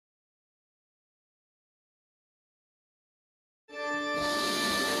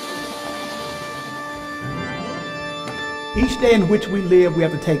Each day in which we live, we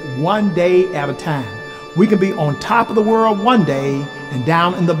have to take one day at a time. We can be on top of the world one day and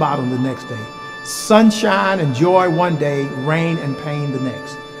down in the bottom the next day. Sunshine and joy one day, rain and pain the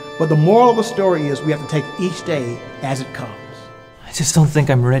next. But the moral of the story is we have to take each day as it comes. I just don't think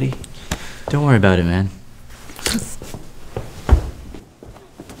I'm ready. Don't worry about it, man.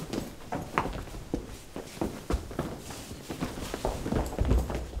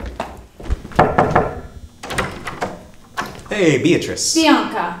 Hey, Beatrice.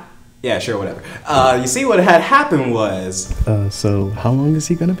 Bianca. Yeah, sure, whatever. You see, what had happened was... So how long is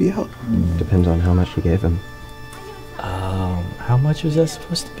he gonna be out? Depends on how much you gave him. How much was that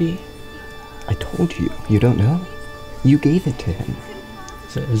supposed to be? I told you. You don't know? You gave it to him.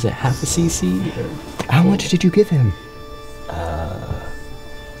 Is it half a cc? Or? How much did you give him?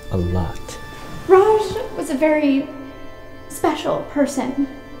 A lot. Raj was a very special person.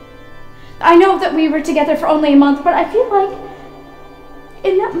 I know that we were together for only a month, but I feel like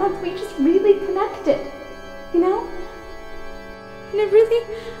in that month we just really connected, you know? And it really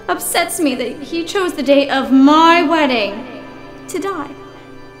upsets me that he chose the day of my wedding to die.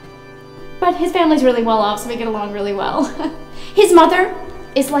 But his family's really well off, so we get along really well. His mother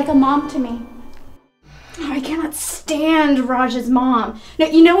is like a mom to me. Oh, I cannot stand Raj's mom. No,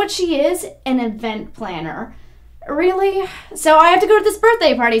 you know what she is? An event planner. Really? So I have to go to this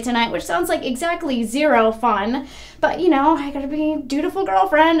birthday party tonight, which sounds like exactly zero fun. But, you know, I gotta be a dutiful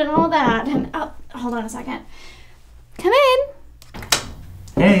girlfriend and all that. And, oh, hold on a second. Come in.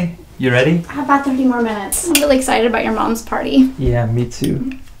 Hey, you ready? How about 30 more minutes? I'm really excited about your mom's party. Yeah, me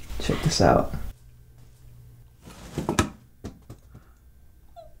too. Check this out.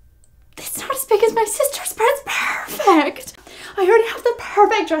 It's not as big as my sister's, but it's perfect. I already have the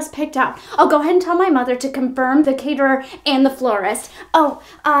perfect dress picked out. I'll go ahead and tell my mother to confirm the caterer and the florist. Oh,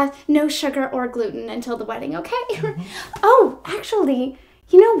 no sugar or gluten until the wedding, okay? Mm-hmm. Oh, actually,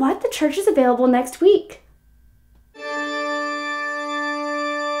 you know what? The church is available next week.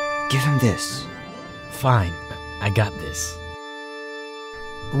 Give him this. Fine, I got this.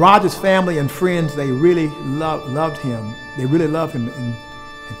 Raj's family and friends, they really loved him. They really love him. And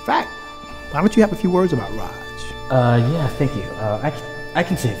in fact, why don't you have a few words about Raj? Yeah, thank you. I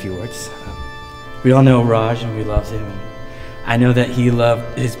can say a few words. We all know Raj and we love him. I know that he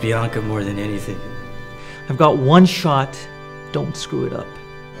loved his Bianca more than anything. I've got one shot. Don't screw it up.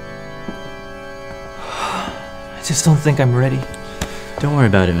 I just don't think I'm ready. Don't worry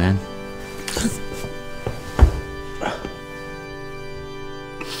about it, man.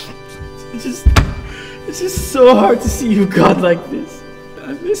 It's just so hard to see you gone like this.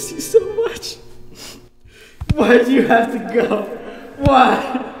 I miss you so much. Why do you have to go? Why?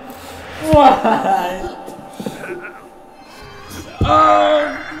 Why?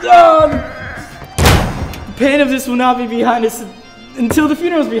 Oh, no! The pain of this will not be behind us until the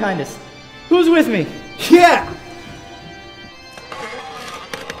funeral's behind us. Who's with me? Yeah!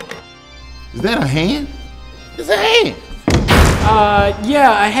 Is that a hand? It's a hand!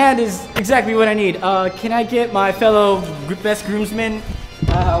 Yeah, a hand is exactly what I need. Can I get my fellow best groomsmen?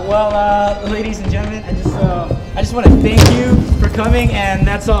 Ladies and gentlemen, I just want to thank you for coming, and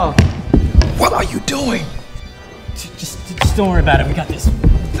that's all. What are you doing? Just don't worry about it. We got this.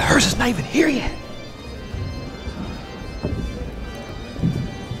 The hearse is not even here yet.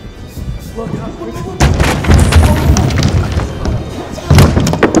 Slow down.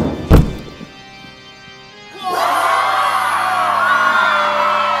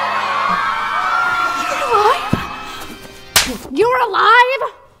 You're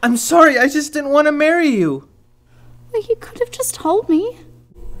alive? I'm sorry, I just didn't want to marry you. Well, you could have just told me.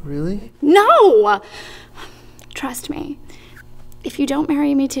 Really? No! Trust me. If you don't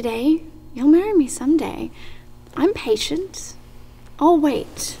marry me today, you'll marry me someday. I'm patient. I'll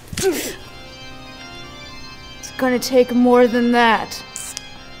wait. It's gonna take more than that.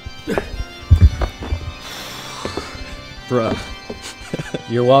 Bruh,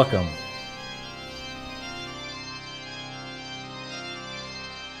 you're welcome.